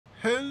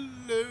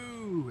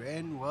Hello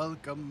and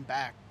welcome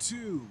back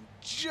to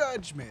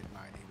Judgment.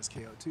 My name is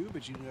KO2,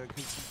 but you know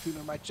tune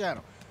on my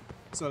channel.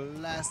 So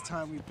last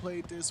time we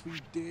played this, we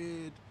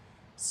did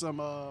some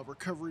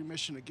recovery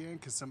mission again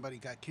because somebody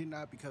got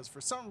kidnapped. Because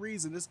for some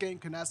reason, this game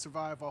cannot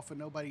survive off of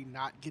nobody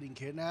not getting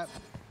kidnapped.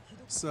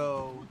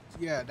 So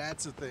yeah,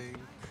 that's a thing.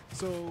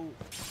 So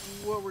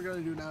what we're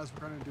gonna do now is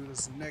we're gonna do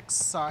this next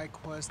side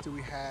quest that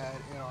we had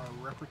in our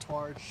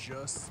repertoire,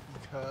 just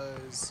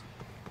because.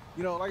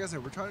 You know, like I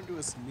said, we're trying to do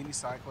as many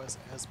side quests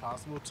as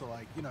possible to,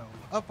 like, you know,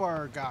 up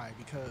our guy,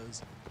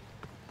 because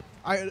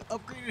I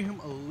upgraded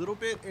him a little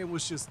bit and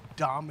was just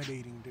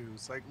dominating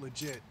dudes, like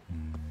legit.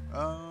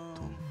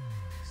 Let's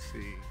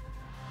see.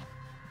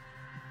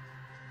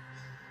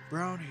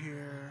 Brown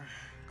hair,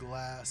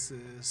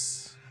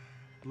 glasses,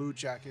 blue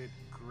jacket,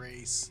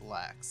 gray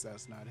slacks.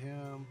 That's not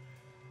him.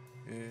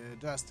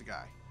 That's the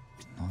guy.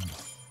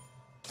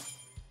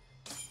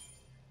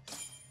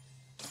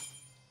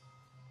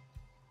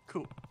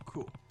 Cool.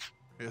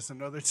 It's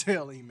another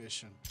tailing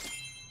mission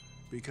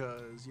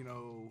because, you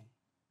know,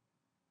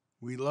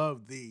 we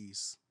love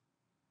these.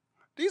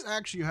 These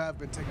actually have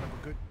been taking up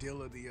a good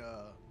deal of the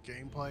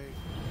gameplay,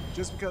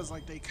 just because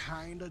like they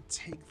kind of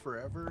take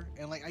forever.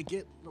 And like I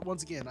get,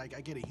 once again, like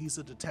I get it, he's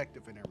a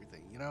detective and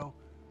everything, you know.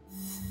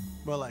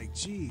 But like,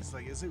 geez,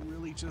 like is it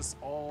really just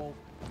all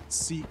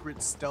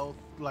secret stealth,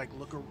 like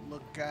look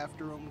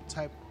after him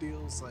type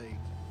deals? Like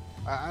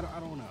I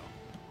don't know.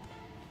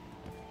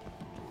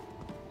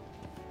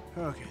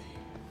 Okay,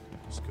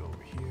 let's go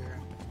over here.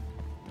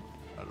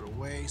 Out of the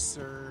way,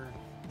 sir.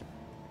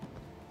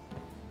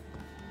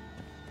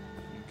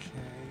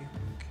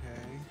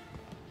 Okay.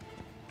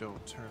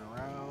 Don't turn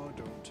around,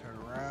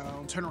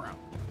 turn around.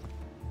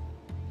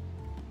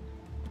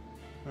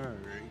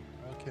 Alright,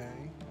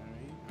 okay.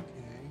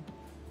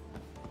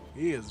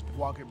 He is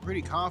walking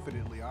pretty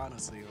confidently,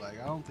 honestly. Like,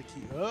 I don't think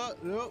he,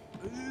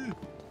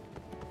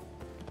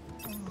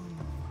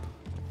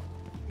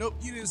 Nope,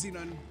 you didn't see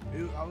nothing.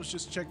 I was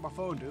just checking my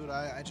phone, dude.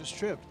 I just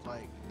tripped.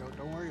 Like,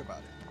 don't worry about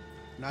it.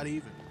 Not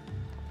even.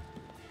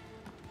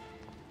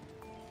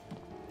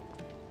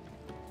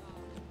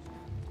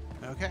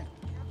 Okay.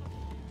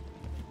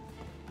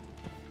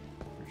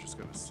 We're just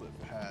gonna slip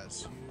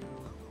past you.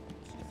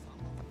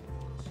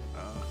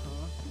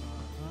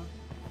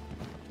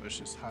 Let's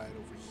just hide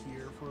over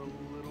here for a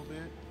little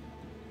bit.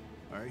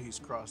 Alright, he's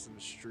crossing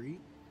the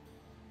street.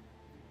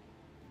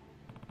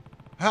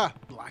 Ha!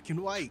 Black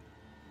and white.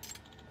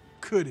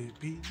 Could it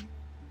be?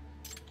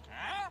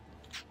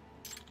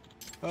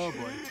 Oh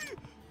boy.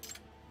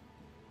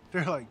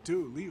 They're like,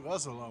 dude, leave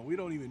us alone. We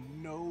don't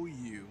even know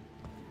you.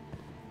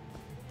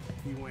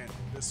 He went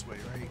this way,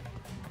 right?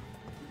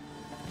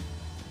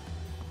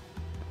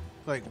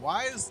 Like,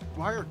 why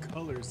are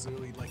colors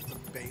literally like the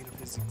bane of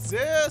his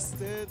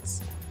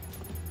existence?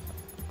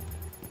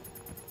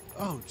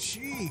 Oh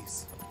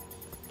jeez.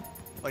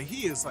 Like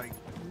he is like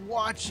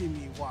watching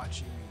me.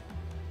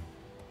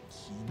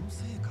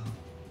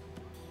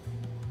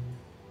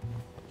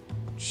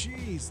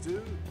 Jeez,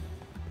 dude.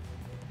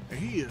 And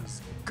he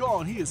is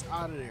gone. He is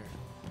out of there.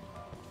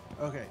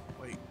 Okay,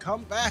 wait.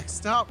 Come back.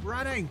 Stop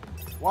running.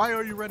 Why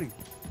are you running?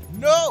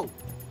 No!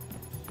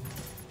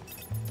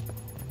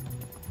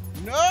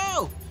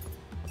 No!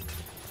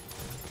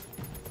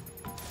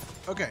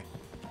 Okay.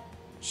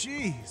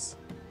 Jeez.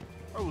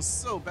 That was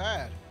so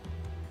bad.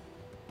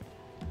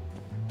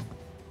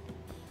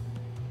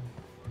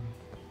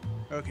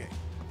 Okay,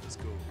 let's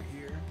go over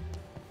here.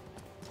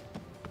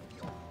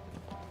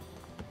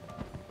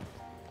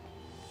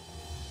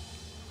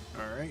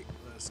 Alright,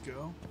 let's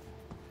go.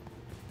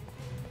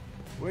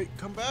 Wait,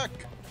 come back!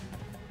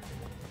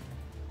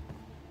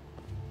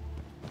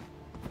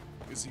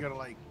 Is he gonna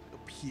like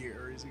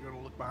appear, or is he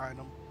gonna look behind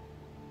him?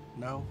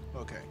 No?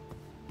 Okay.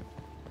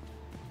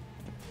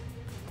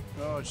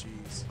 Oh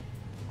jeez.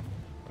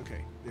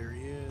 Okay, there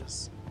he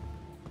is.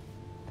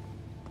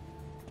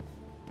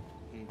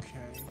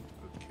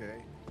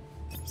 Okay.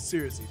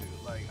 Seriously, dude,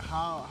 like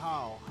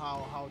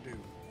how dude?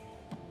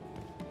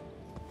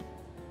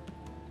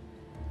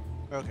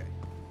 Okay.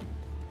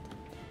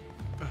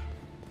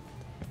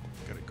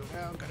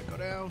 Gotta go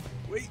down.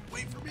 Wait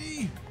for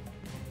me.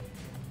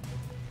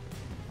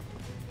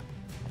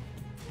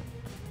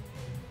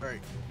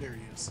 Alright, there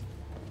he is.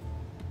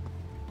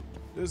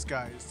 This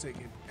guy is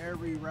taking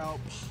every route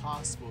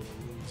possible to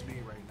lose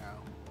me right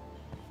now.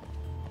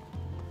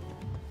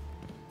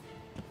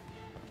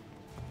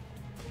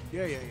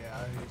 Yeah, he's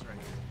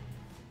right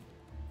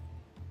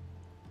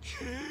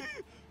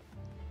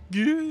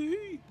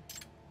here.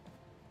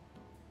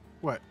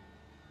 What?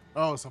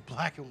 Oh, it's a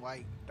black and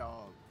white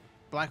dog.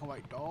 Black and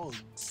white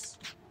dogs.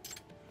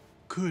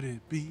 Could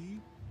it be?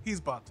 He's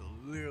about to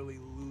literally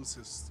lose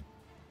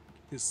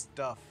his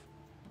stuff.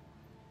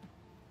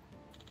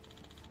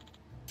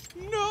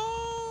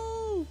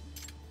 No!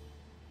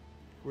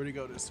 Where'd he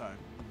go this time?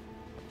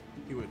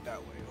 He went that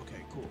way.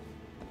 Okay, cool.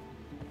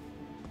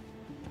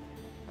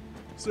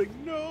 It's like,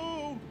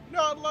 no,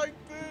 not like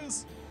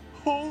this.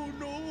 Oh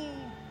no.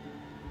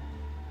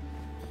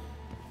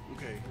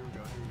 Okay, here we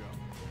go.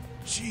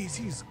 Jeez,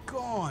 he's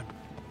gone.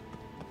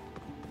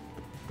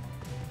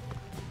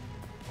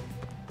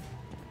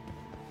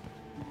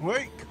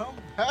 Wait, come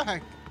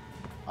back.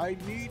 I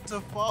need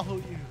to follow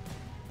you.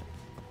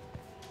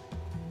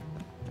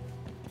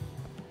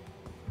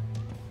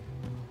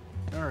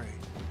 Alright.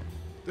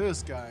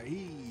 This guy,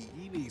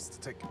 he needs to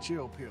take a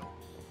chill pill.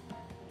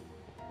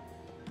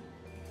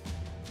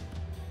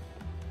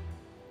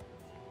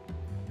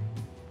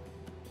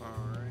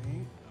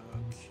 Alright,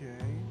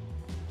 okay.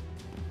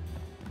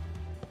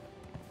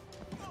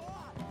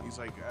 He's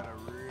like at a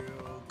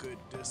real good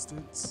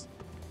distance.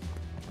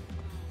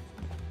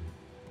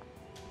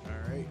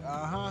 Alright,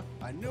 uh-huh.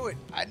 I knew it!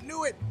 I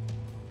knew it!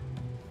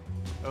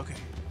 Okay.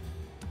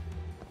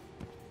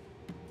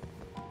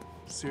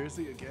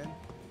 Seriously, again?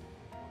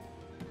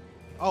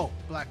 Oh,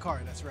 black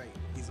car, that's right.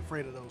 He's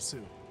afraid of those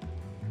too.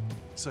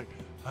 It's like,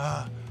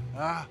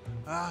 I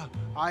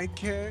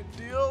can't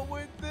deal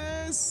with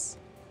this.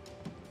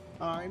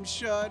 I'm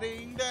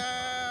shutting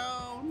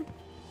down.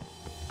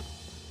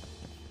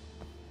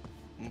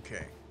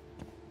 Okay.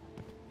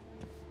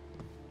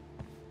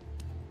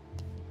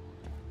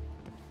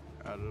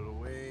 Out of the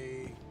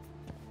way.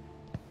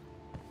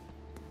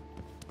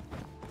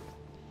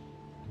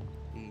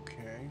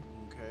 Okay,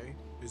 okay.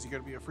 Is he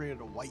gonna be afraid of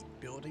the white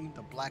building?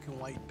 The black and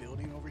white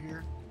building over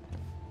here?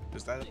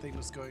 Is that a thing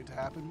that's going to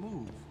happen?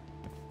 Move.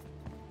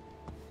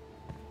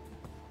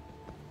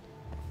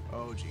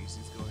 Oh geez,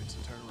 he's going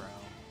to turn around.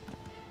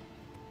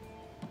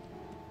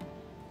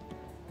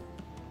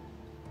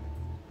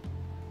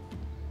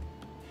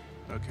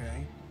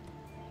 Okay.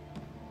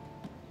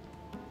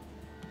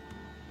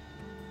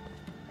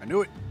 I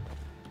knew it.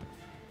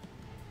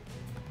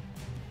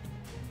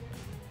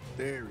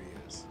 There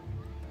he is.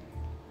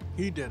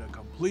 He did a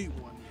complete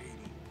 180.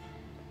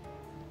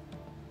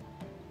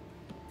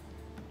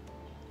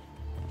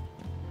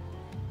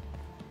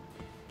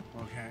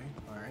 Okay,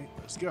 alright,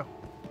 let's go.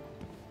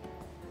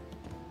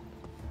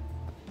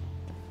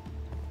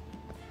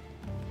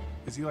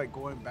 Is he like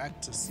going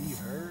back to see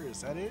her?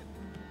 Is that it?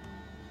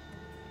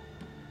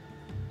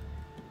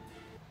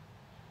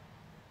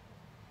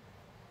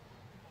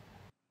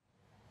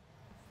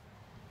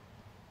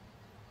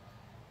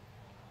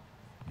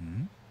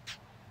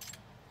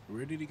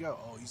 Where did he go?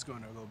 Oh, he's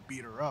going to go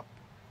beat her up.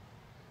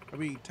 I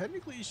mean,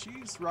 technically,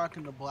 she's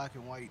rocking the black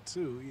and white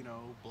too. You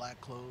know, black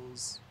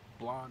clothes,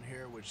 blonde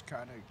hair, which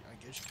kind of, I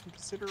guess you can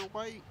consider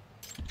white.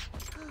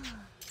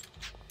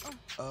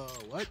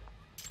 What?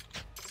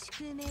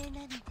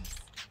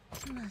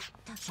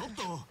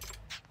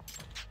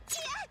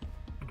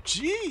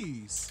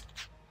 Jeez!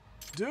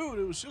 Dude,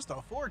 it was just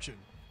a fortune.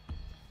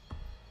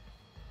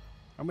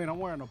 I mean, I'm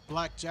wearing a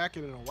black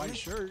jacket and a white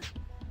shirt.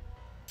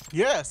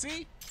 Yeah,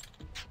 see?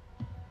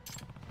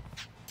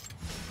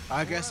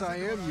 I guess I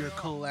am your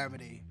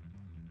calamity.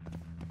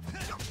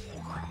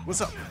 What's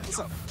up? What's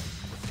up?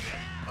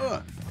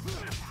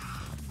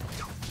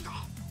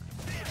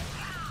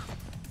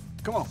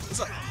 Come on, what's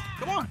up?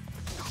 Come on!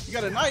 You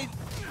got a knife?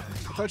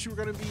 I thought you were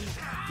gonna be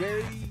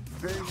very,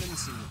 very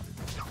menacing with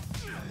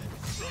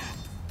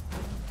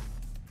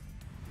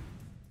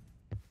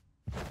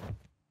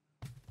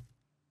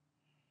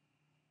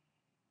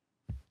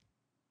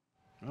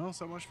it. Well,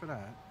 so much for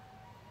that.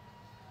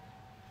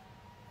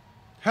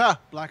 Ha!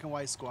 Black and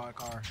white squad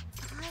car.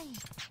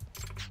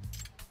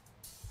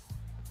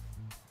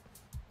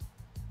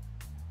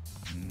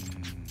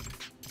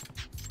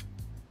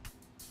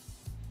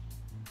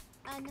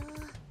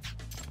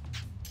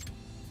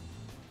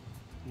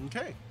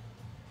 Okay.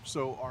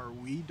 So are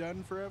we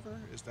done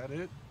forever? Is that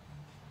it?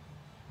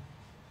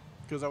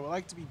 Because I would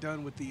like to be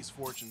done with these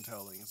fortune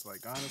tellings.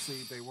 Like,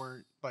 honestly, they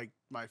weren't, like,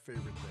 my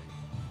favorite thing.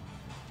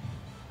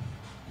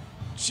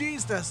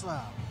 Jeez, that's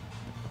loud.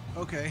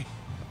 Okay.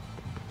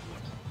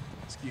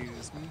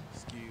 Excuse me.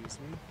 Excuse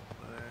me.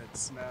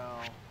 Let's now...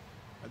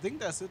 I think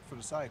that's it for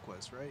the side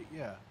quest, right?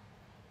 Yeah.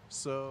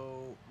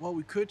 So, well,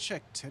 we could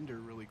check Tinder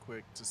really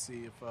quick to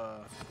see if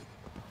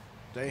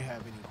they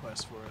have any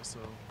quests for us. So,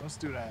 let's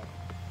do that.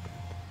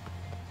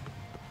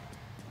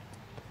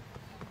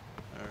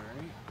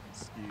 Alright.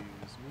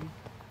 Excuse me.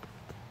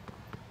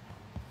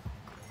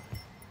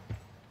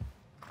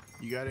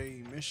 You got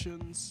any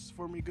missions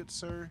for me, good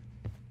sir?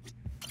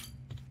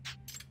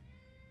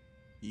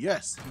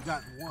 Yes, you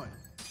got one.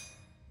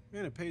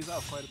 Man, it pays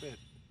out quite a bit.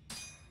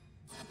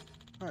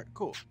 Alright,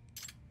 cool.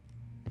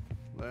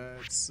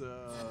 Let's,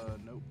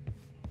 nope.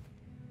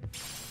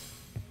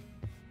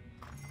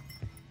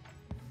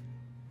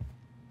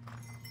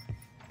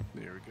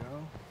 There we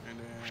go. And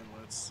then,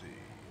 let's see,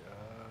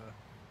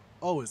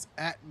 oh, it's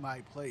at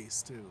my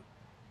place, too.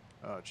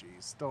 Oh,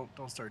 jeez.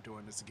 Don't start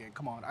doing this again.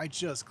 Come on, I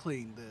just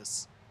cleaned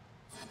this.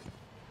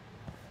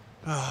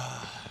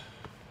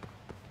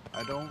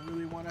 I don't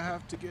really want to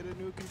have to get a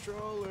new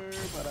controller,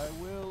 but I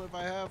will if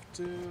I have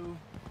to.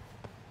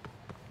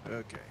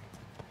 Okay.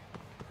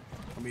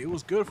 I mean, it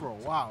was good for a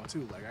while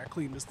too. Like, I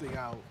cleaned this thing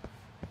out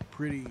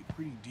pretty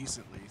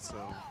decently.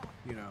 So,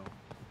 you know,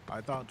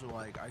 I thought to,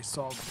 like, I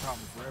solved the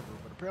problem forever,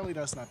 but apparently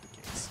that's not the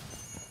case.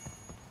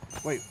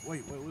 Wait,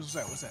 what's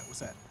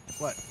that?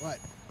 What?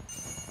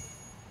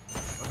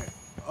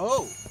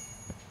 Oh,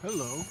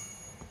 hello.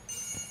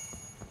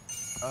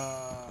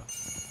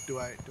 Do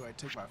I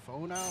take my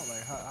phone out?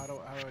 Like how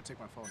do I take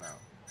my phone out?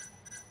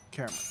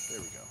 Camera.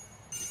 There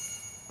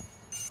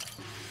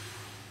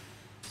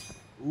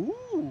we go.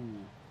 Ooh.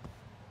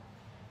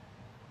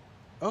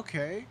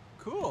 Okay.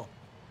 Cool.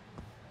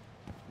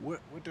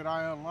 What did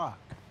I unlock?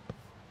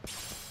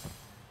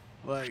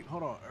 Like,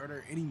 hold on. Are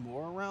there any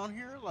more around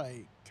here?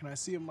 Like, can I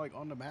see them like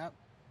on the map?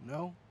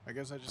 No. I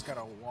guess I just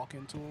gotta walk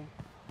into them.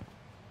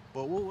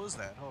 But what was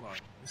that? Hold on.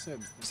 It said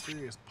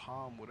mysterious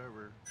palm,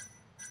 whatever.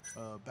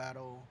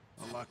 Battle.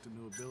 Unlocked a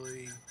new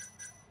ability.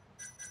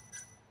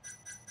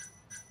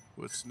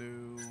 What's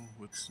new?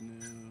 What's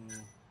new?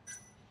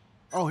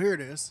 Oh, here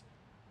it is.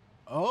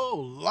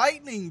 Oh,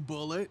 lightning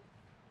bullet.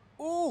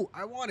 Ooh,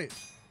 I want it.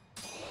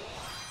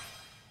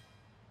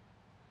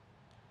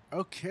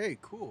 Okay,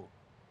 cool.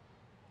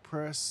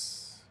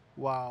 Press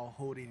while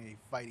holding a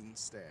fighting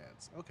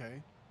stance.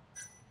 Okay.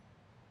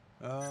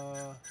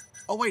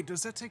 Oh wait,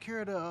 does that take care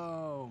of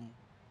the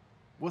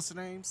what's the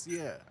names?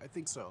 Yeah, I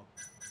think so.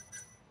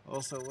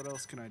 Also, what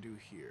else can I do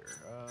here?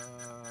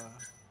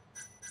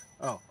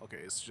 Oh, okay,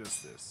 it's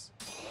just this.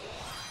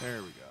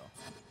 There we go.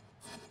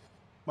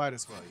 Might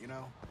as well, you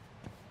know?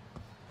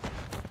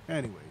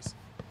 Anyways,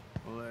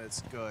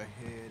 let's go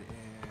ahead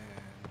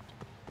and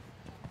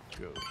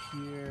go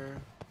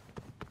here.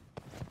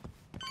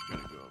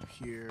 Gonna go up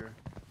here.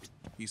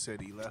 He said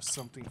he left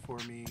something for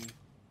me.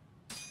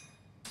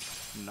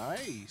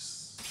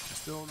 Nice. I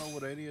still don't know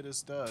what any of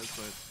this does,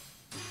 but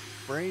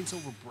brains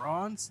over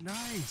bronze?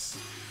 Nice.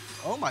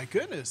 Oh my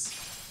goodness.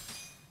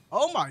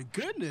 Oh my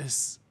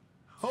goodness.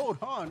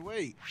 Hold on,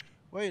 wait.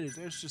 Wait,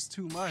 there's just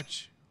too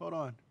much. Hold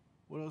on.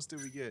 What else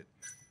did we get?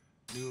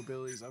 New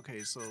abilities. Okay,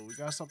 so we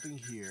got something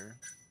here.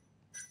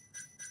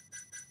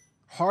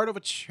 Heart of a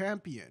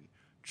Champion.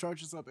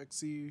 Charges up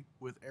XC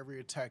with every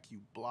attack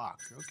you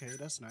block. Okay,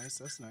 that's nice.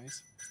 That's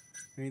nice.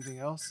 Anything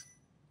else?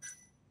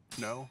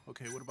 No?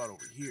 Okay, what about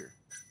over here?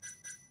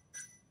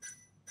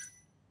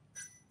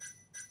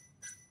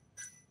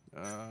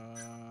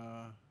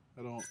 I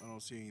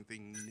don't see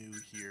anything new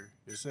here.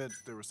 It said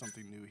there was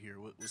something new here.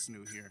 What's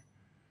new here?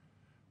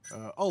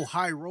 Oh,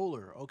 high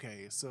roller.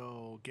 Okay,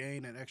 so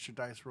gain an extra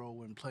dice roll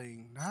when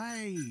playing.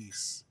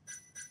 Nice.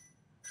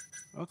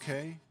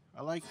 Okay,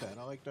 I like that.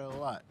 I like that a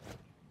lot.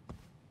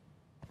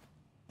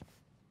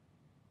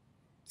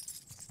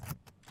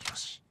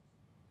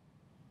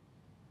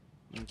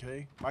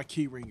 Okay, my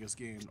key ring is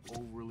getting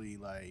overly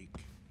like.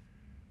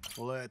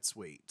 Let's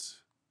wait.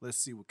 Let's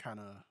see what kind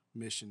of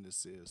mission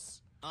this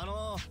is.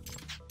 Hello.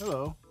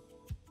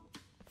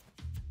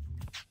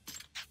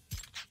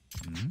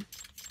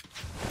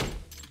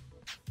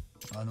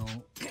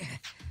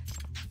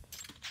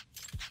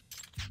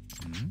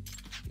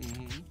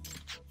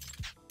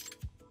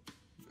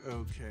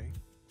 Okay.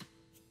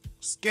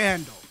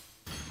 Scandal.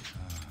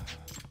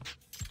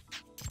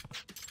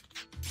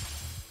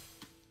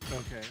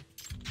 Okay.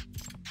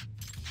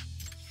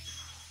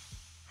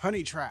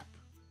 Honey trap.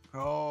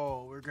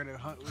 Oh, we're gonna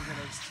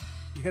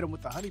hit him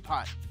with the honey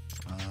pot.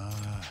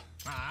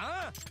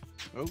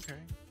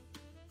 Okay.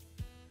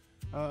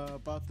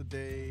 About the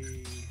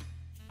day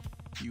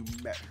you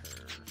met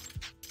her.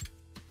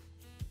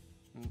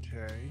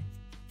 Okay.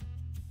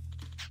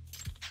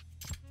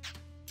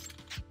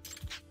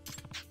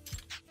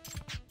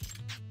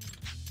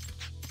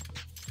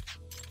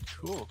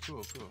 Cool.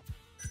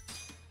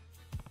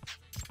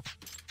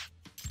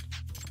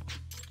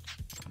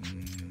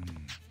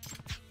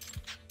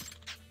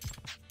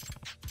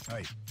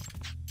 Hi.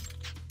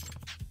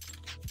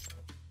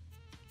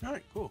 All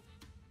right, cool.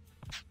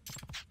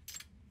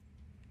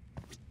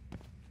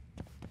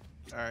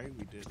 All right,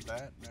 we did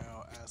that.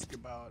 Now ask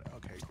about.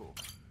 Okay, cool.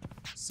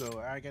 So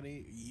I got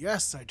any?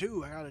 Yes, I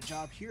do. I got a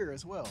job here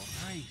as well.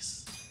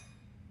 Nice.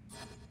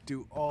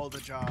 Do all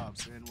the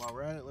jobs, and while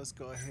we're at it, let's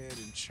go ahead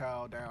and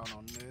chow down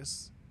on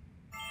this.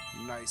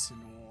 Nice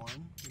and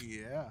warm.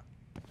 Yeah.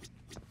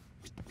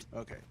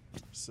 Okay.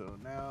 So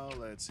now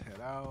let's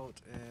head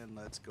out and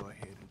let's go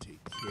ahead and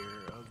take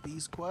care of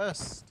these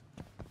quests.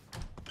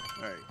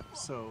 All right.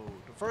 So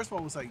the first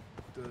one was like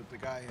the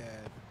guy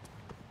at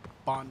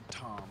Bottom.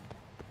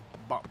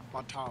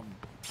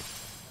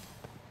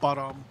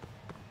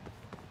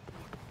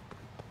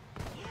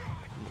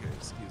 Okay,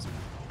 excuse me.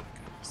 Oh my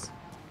goodness.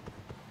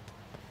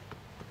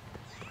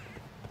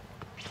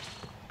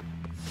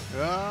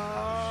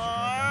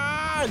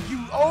 Ah,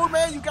 you old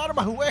man, you got in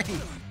my way.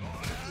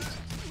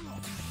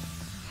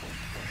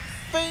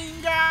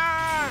 Finger!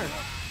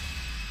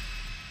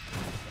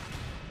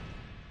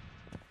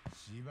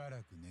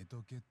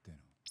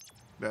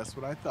 That's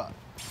what I thought.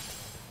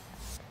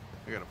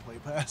 I got a play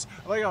pass.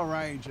 I like how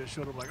Ryan just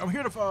showed up like, I'm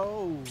here to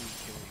phone.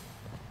 Okay.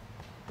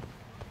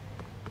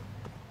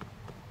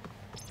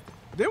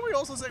 Didn't we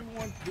also say we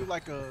want to do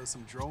like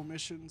some drone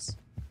missions?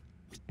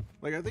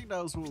 Like I think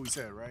that was what we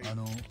said, right?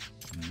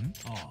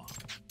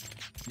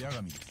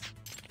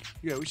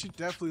 Yeah, we should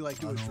definitely like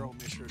do a drone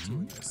mission or two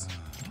in this.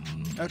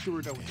 After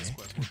we're done with this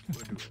quest,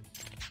 we'll do it.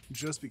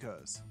 Just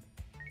because.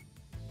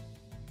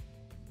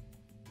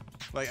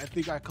 Like, I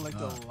think I collect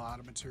a lot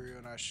of material,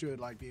 and I should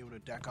like be able to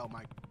deck out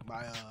my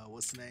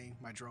what's the name,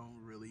 my drone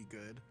really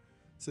good,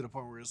 to the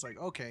point where it's like,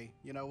 okay,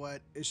 you know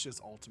what? It's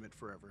just ultimate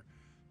forever.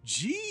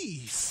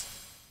 Jeez.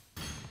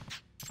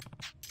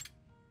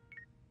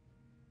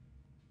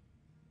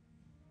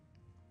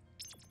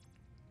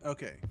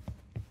 Okay.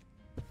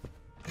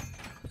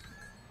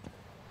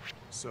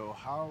 So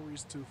how are we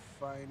to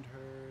find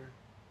her?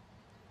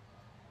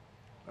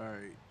 All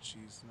right,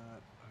 she's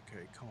not.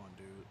 Okay, come on,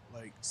 dude.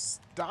 Like,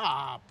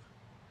 stop.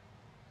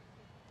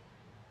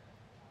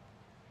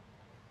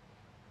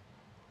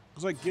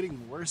 It's like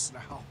getting worse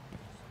now.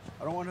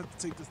 I don't want to have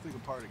to take this thing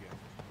apart again.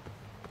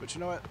 But you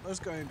know what? Let's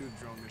go ahead and do the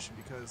drone mission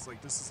because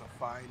like this is a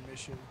fine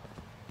mission.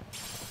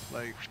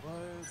 Like,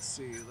 let's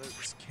see.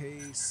 Let's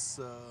case.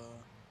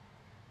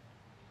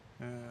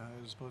 I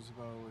was supposed to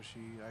know was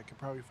she. I could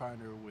probably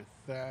find her with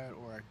that,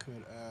 or I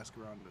could ask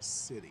around the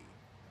city.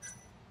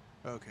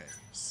 Okay,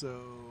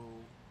 so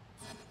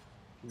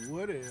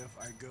what if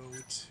I go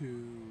to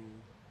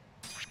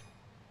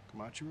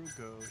Komachi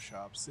Go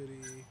Shop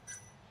City?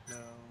 No,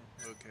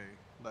 okay,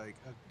 like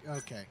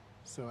okay,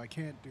 so I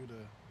can't do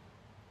the.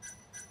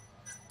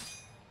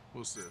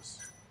 What's this?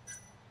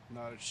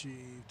 Not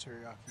achieved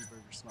teriyaki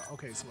burger smile.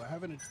 Okay, so I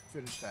haven't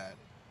finished that.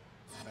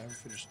 I haven't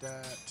finished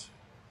that.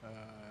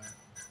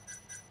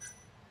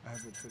 I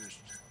haven't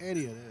finished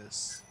any of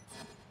this.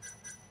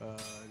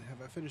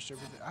 Have I finished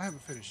everything? I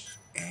haven't finished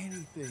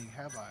anything,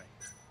 have I?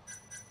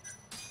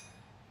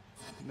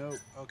 Nope.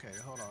 Okay,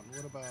 hold on.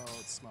 What about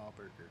Smile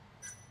Burger?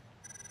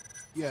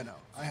 Yeah, no,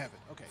 I haven't.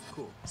 Okay,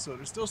 cool. So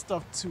there's still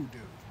stuff to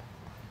do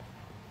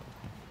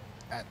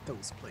at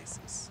those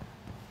places.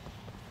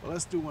 Well,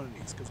 let's do one of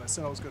these, because I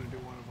said I was going to do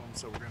one of them,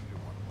 so we're going to do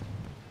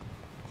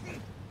one.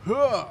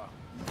 Huh!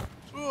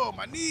 Oh,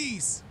 my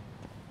knees!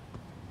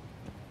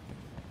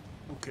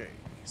 Okay,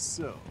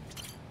 so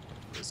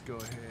let's go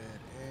ahead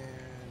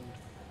and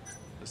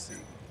let's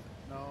see.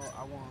 No,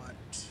 I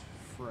want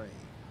frames.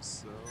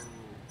 So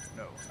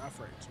no, not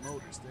frames,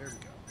 motors. There we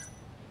go.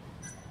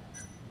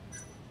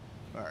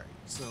 All right,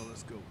 so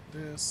let's go with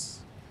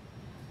this.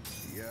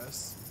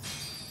 Yes.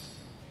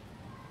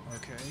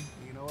 Okay,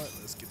 you know what?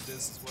 Let's get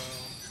this as well.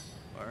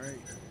 All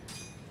right,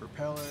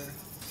 propeller.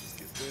 Let's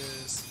get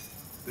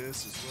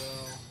this as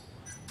well.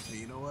 And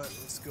you know what?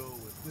 Let's go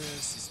with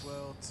this as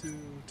well too.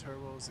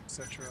 Turbos,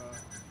 etc.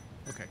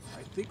 Okay,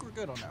 I think we're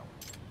good on that one.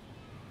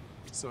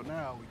 So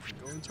now we can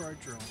go into our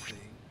drone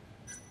thing,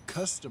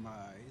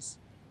 customize.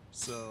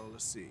 So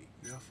let's see,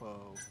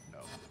 UFO. No,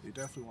 we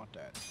definitely want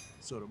that.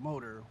 So the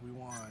motor, we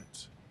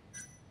want.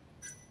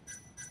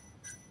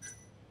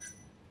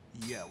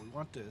 Yeah, we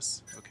want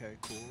this. Okay,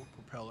 cool.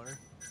 Propeller.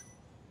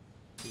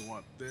 We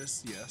want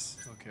this. Yes.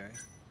 Okay.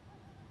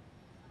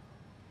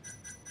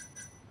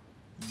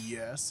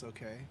 Yes.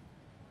 Okay.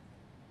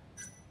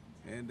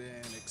 And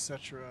then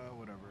etc.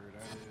 Whatever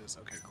that is.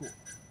 Okay. Cool.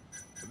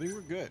 I think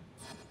we're good.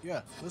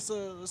 Yeah. Let's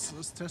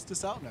test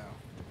this out now.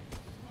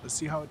 Let's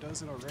see how it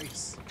does in a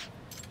race.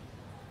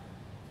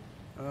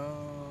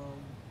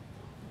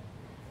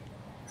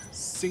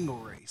 Single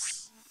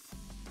race.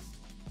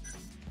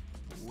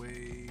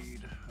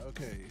 Wade.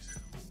 Okay.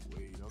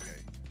 Wade.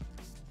 Okay.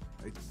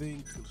 I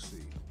think. Let's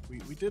see.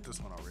 We did this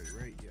one already,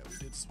 right? Yeah, we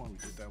did this one. We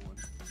did that one.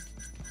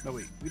 No,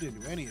 wait. We didn't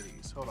do any of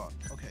these. Hold on.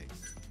 Okay.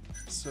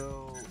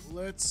 So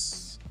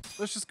let's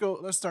just go.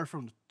 Let's start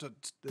from the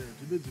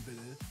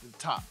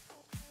top.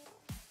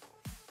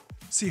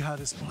 See how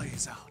this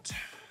plays out.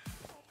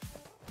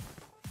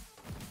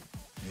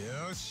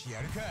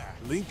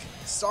 Link,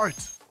 start.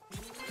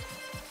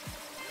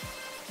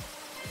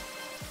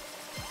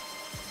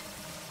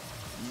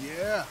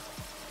 Yeah.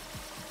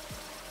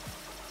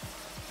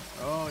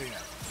 Oh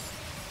yeah.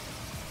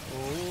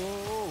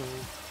 Oh.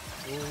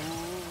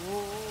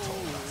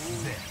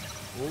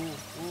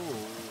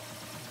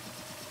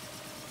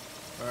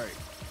 All right.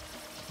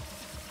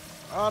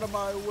 Out of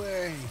my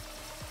way.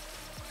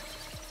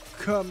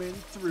 Coming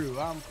through.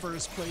 I'm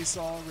first place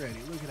already.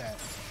 Look at that.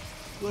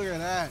 Look at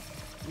that.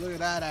 Look at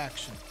that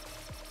action.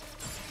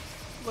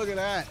 Look at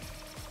that.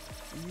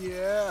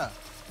 Yeah.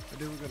 And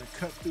then we're going to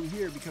cut through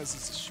here because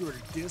it's a shorter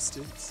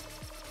distance.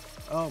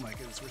 Oh my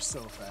goodness, we're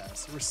so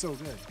fast. We're so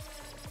good.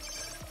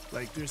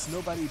 Like, there's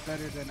nobody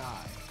better than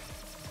I.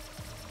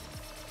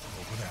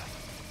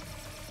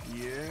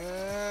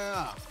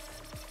 Yeah.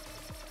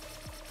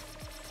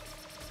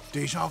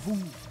 Deja vu.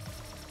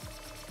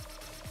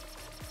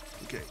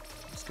 Okay,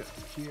 let's cut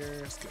through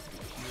here. Let's cut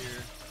through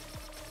here.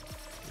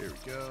 There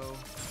we go.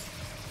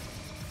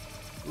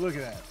 Look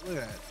at that. Look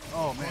at that.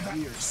 Oh man,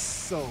 we are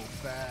so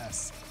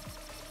fast.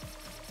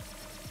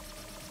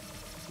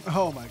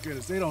 Oh my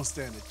goodness, they don't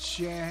stand a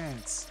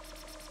chance.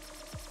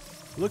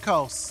 Look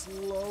how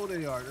slow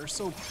they are. They're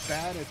so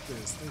bad at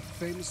this. They're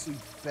famously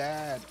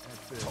bad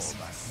at this.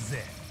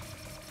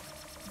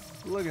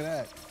 Look at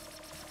that.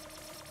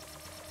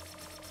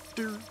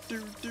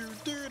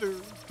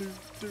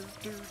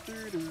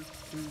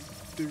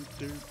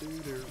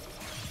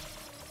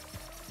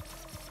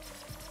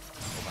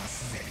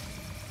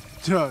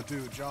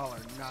 Dude, y'all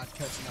are not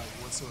catching up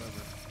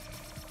whatsoever.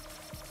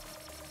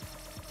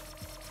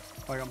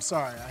 Like, I'm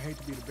sorry, I hate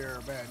to be the bearer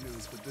of bad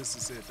news, but this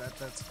is it.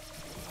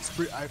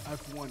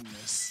 I've won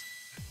this.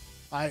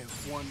 I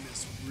have won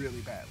this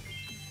really badly.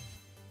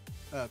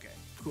 Okay,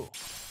 cool.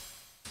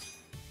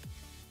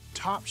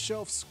 Top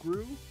shelf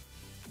screw.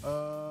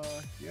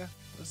 Yeah,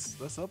 let's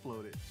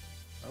upload it.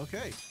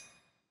 Okay.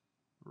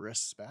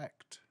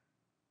 Respect.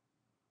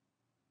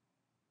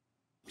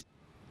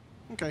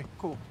 Okay,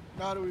 cool.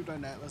 Now that we've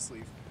done that, let's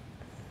leave.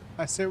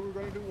 I said we were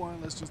gonna do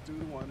one. Let's just do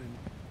the one and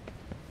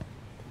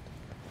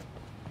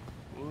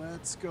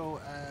let's go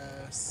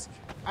ask.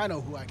 I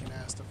know who I can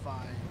ask to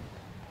find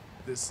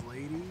this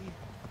lady.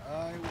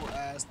 I will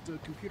ask the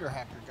computer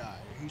hacker guy.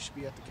 He should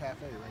be at the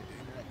cafe, right? The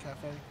internet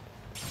cafe.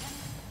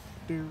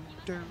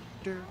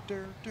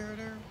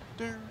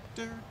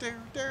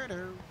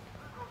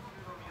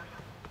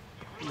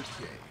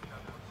 Okay.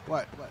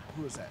 What?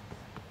 Who is that?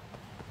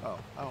 Oh,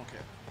 I don't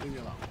care. Leave me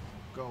alone.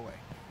 Go away.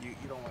 You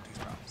don't want these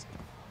problems.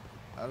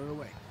 Out of the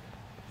way.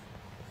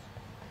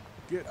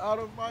 Get out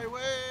of my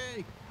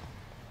way!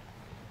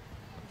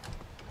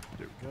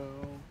 There we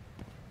go.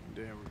 And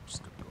then we're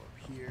just gonna go up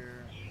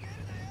here.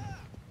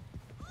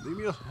 Leave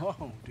me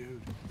alone,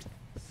 dude.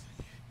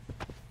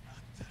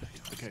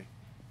 Okay.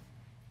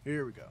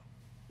 Here we go.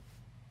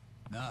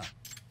 Nah.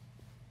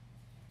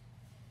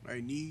 I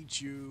need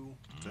you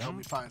to help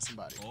me find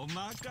somebody.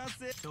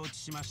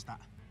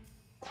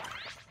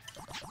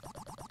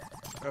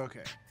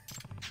 Okay.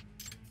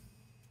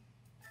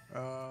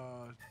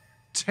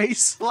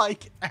 Tastes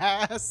like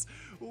ass?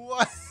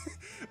 What?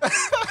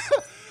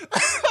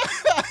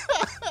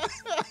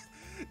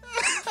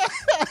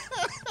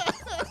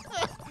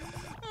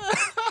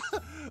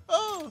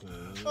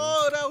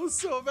 Oh, that was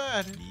so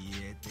bad.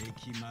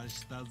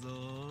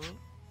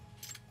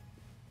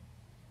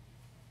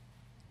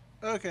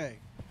 Okay.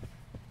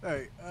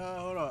 Alright,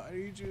 hold on. I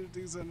need you to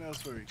do something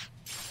else for me.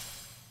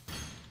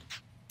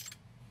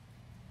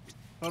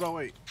 Hold on,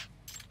 wait.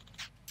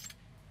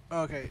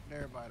 Okay,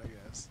 never mind, I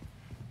guess.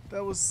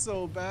 That was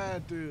so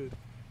bad, dude.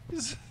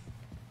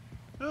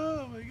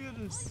 Oh my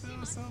goodness, that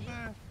was so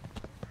bad.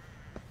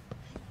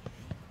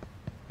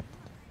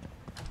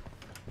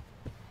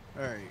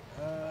 Alright,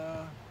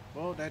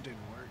 well, that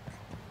didn't work.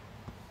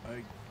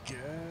 I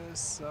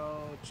guess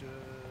I'll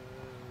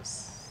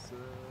just,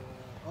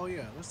 oh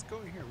yeah, let's go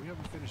in here. We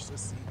haven't finished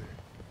this either.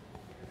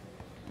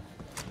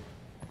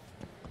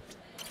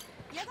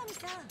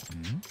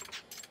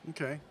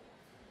 Okay.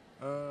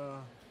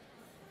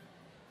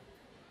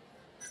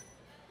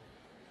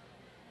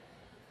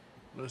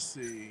 Let's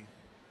see.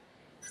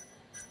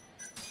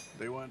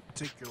 They want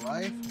to take your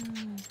life?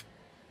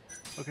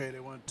 Okay, they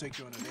want to take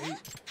you on a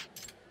date.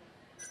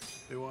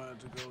 They wanted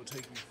to go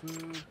take you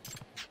food.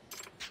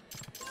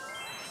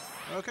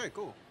 Okay,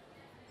 cool.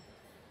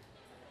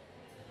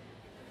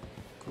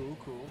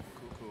 Cool.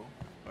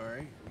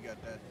 Alright, we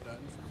got that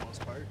done for the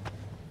most part.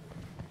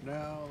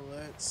 Now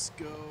let's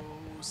go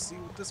see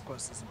what this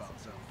quest is about,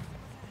 so.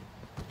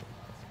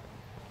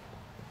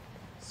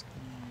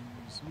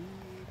 Excuse me,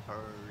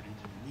 pardon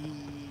me.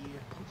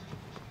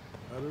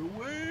 Out of the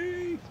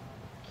way!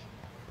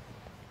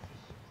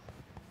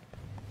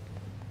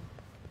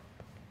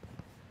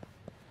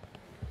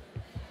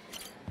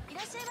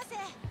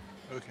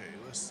 Okay,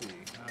 let's see.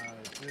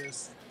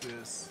 This.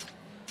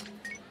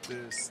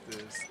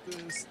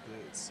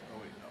 Oh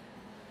wait, no.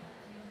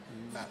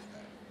 Not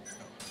that.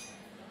 No.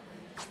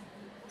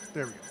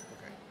 There we go.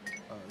 Okay.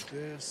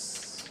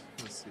 This.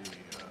 Let's see.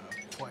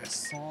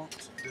 Croissant.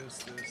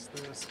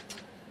 This.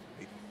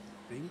 I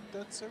think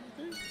that's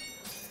everything.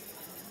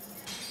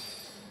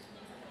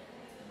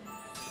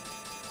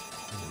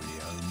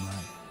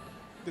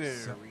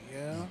 There we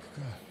go.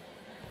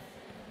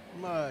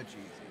 Much easier.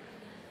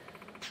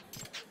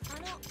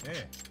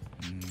 Hey.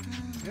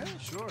 Yeah,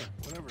 sure.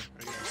 Whatever,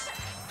 I guess.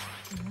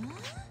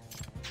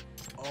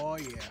 Oh,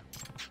 yeah.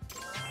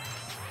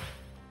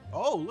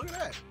 Oh, look at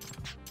that.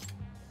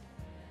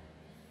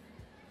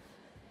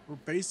 We're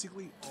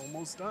basically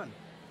almost done.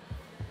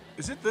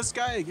 Is it this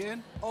guy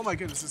again? Oh my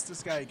goodness, it's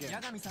this guy again.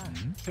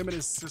 Him and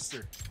his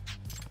sister.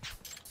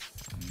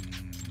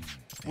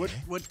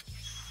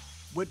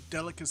 What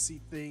delicacy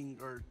thing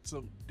or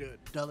some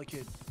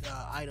delicate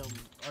item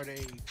are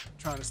they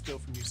trying to steal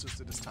from your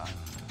sister this time?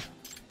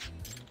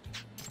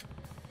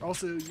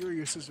 Also, you and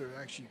your sister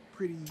are actually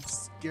pretty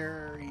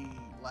scary,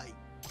 like,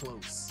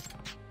 close.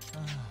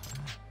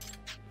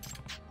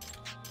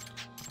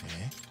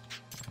 Okay.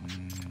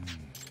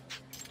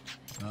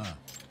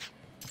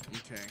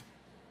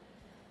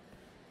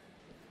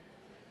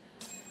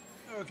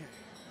 Okay.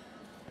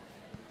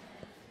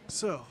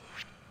 So,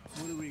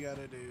 what do we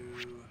gotta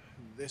do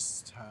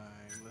this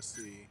time? Let's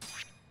see.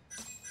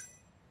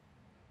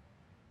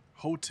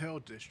 Hotel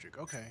District.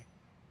 Okay.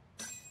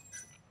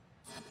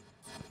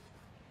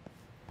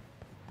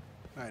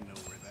 I know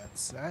where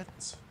that's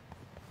at.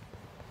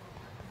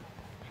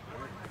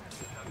 Alright,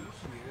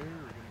 we're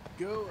gonna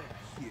go up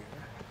here.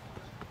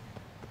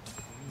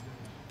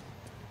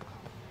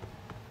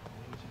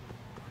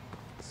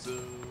 So,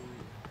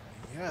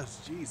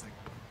 yes, geez, I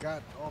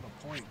got all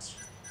the points.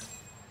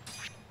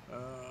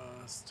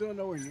 still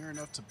nowhere near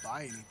enough to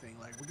buy anything.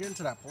 Like, we're getting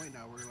to that point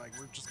now where like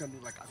we're just gonna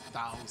need like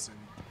 1,000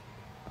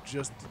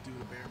 just to do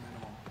the bare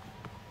minimum.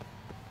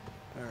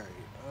 All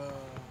right.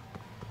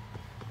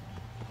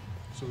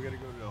 So we gotta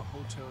go to the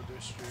hotel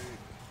district.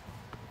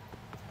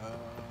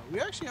 We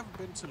actually haven't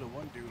been to the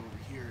one dude over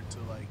here to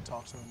like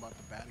talk to him about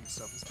the batting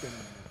stuff. It's been a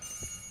minute.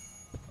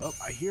 Oh,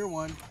 I hear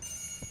one.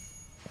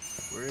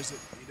 Where is it?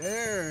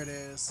 There it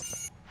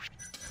is.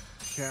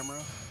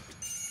 Camera.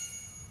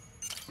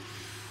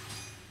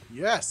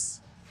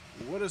 Yes.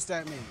 What does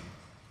that mean?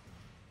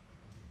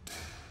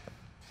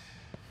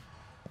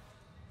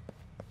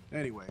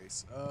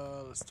 Anyways,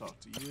 let's talk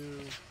to you.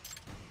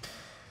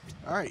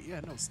 All right.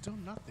 Yeah. No. Still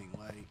nothing.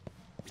 Like,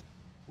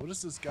 what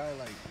does this guy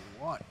like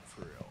want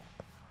for real?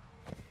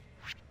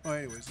 Oh,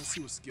 anyways, let's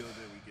see what skill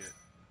did we get.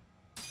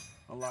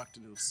 Unlocked a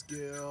new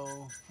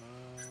skill.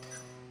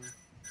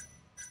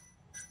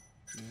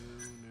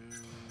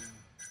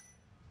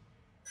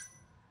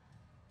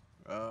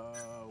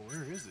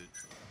 Where is it?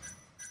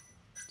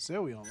 Say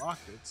we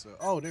unlocked it. So,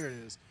 oh, there it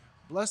is.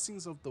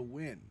 Blessings of the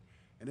Wind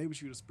enables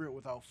you to sprint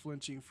without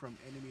flinching from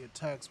enemy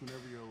attacks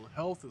whenever your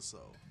health is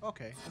low.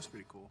 Okay, that's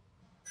pretty cool.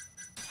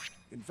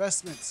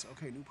 Investments.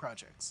 Okay, new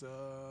projects.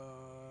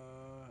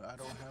 I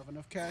don't have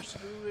enough cash to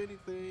do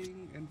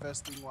anything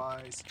investing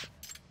wise.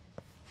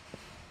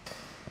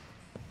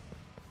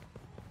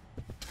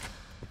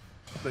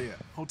 But yeah,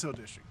 hotel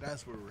district.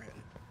 That's where we're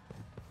headed.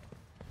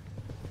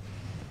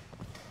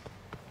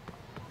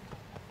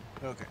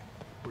 Okay,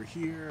 we're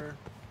here,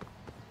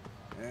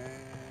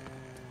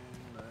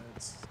 and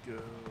let's go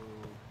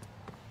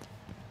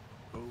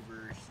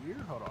over here.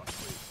 Hold on,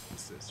 wait.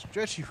 What's this?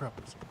 Stretchy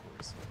rubbers, of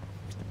course.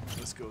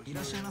 Let's go here.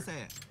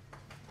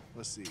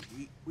 Let's see.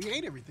 We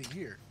ate everything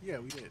here. Yeah,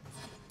 we did.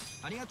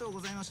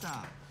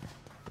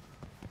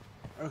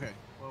 Okay.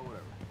 Well,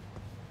 whatever.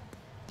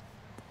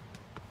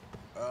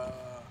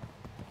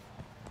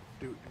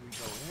 Do we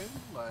go in?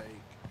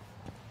 Like,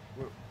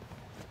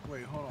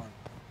 wait, hold on.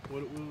 What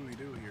do we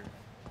do here?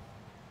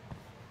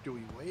 Do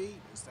we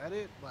wait? Is that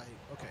it? Like,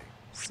 okay.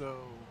 So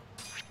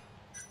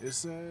it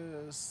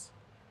says.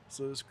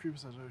 So this creeper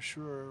says, "I'm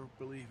sure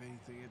believe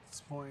anything at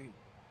this point."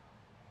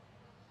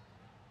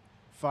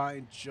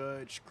 Find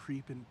Judge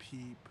Creep and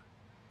Peep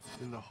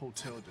in the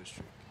hotel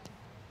district.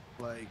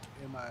 Like,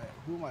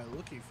 who am I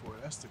looking for?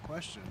 That's the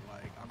question.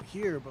 Like, I'm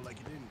here, but like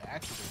it didn't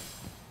activate.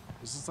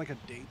 Is this like a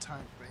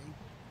daytime thing?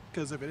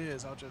 Because if it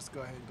is, I'll just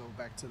go ahead and go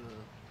back to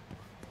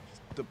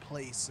the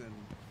place and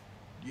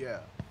yeah.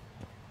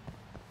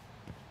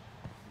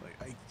 Like,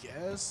 I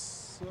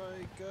guess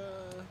like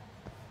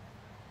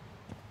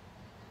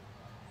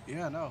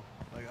yeah, no.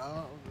 Like,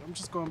 I'm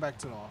just going back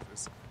to the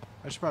office.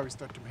 I should probably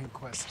start the main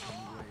quest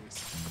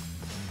anyways.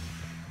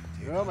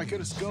 Oh my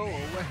goodness, go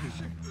away.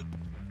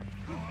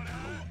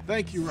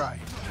 Thank you,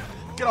 Ryan.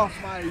 Get off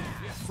my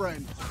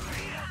friend.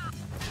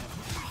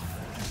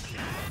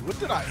 What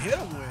did I hit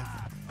him with?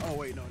 Oh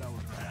wait, no, that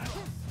was bad.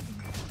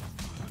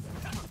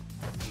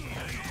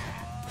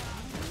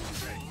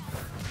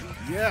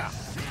 Yeah.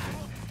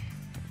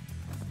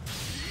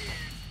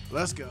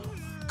 Let's go.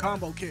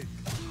 Combo kick.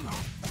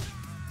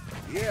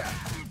 Yeah.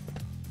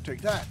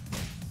 Take that.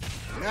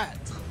 That.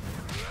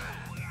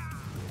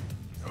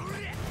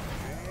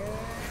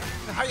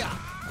 And hiya.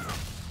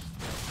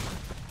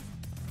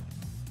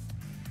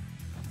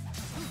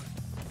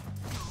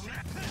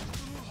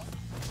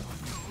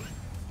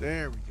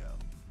 There we go.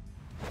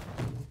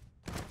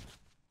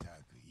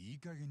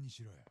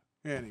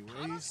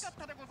 Anyways.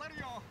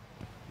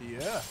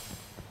 Yeah.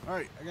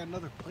 Alright, I got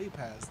another play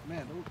pass.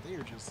 Man, they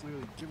are just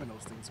literally giving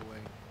those things away.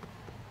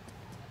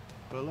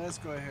 But let's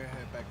go ahead and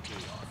head back to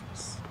the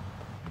office.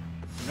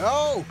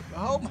 No!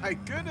 Oh my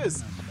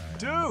goodness!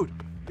 Dude!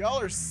 Y'all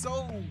are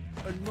so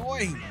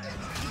annoying!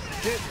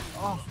 Get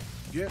off!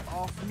 Get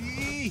off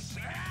me!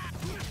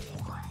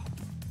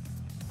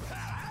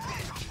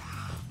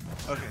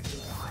 Okay.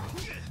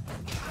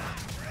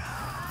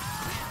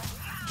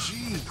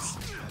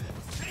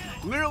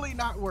 Jeez. Literally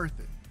not worth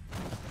it.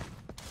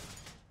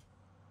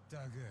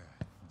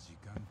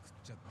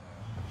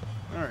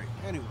 Alright,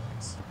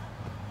 anyways.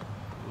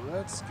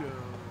 Let's go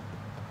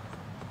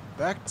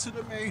back to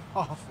the main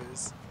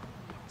office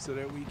so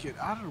that we can,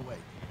 out of the way,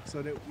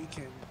 so that we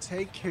can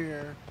take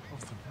care of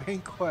the main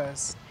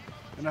quest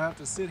and not have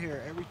to sit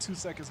here every 2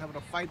 seconds having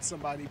to fight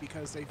somebody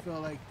because they feel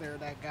like they're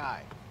that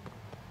guy.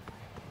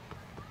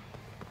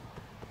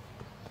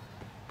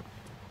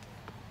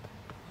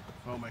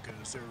 Oh my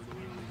goodness, there were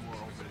literally more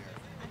over there.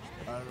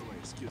 Out of the way,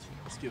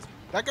 excuse me.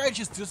 That guy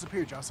just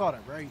disappeared, y'all saw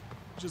that, right?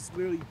 Just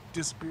literally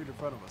disappeared in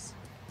front of us.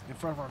 In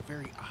front of our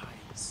very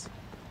eyes.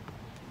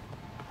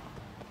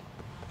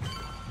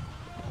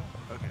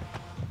 Okay.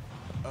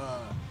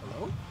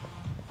 Hello?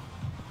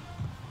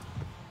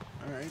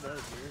 Alright, that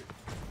was weird.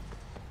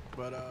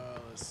 But,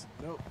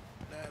 nope,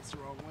 that's the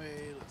wrong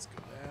way. Let's go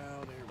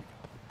down. There we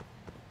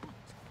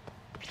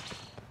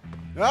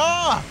go.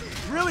 Ah!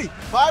 Really?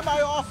 By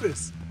my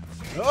office!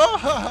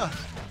 Ah!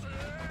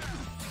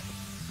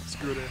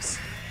 Screw this.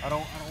 I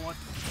don't want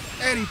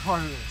any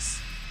part of this.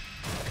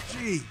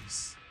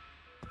 Jeez.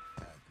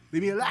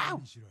 Leave me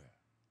alone.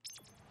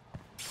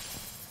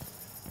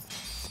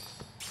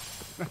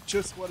 I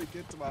just want to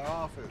get to my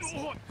office.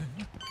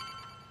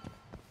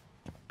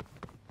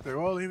 They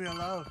won't leave me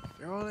alone.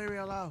 They won't leave me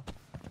alone.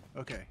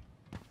 Okay.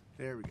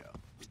 There we go.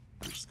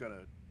 I'm just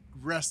gonna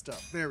rest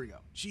up. There we go.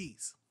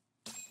 Jeez.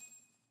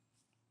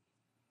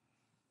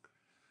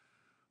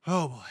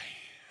 Oh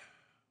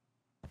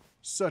boy.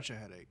 Such a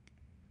headache.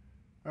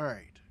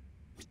 Alright.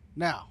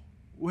 Now,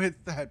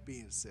 with that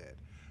being said,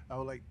 I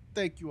would like to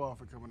thank you all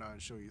for coming on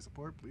and showing your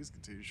support. Please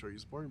continue to show your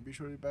support and be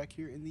sure to be back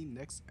here in the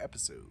next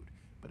episode.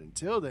 But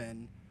until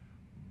then,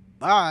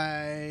 bye.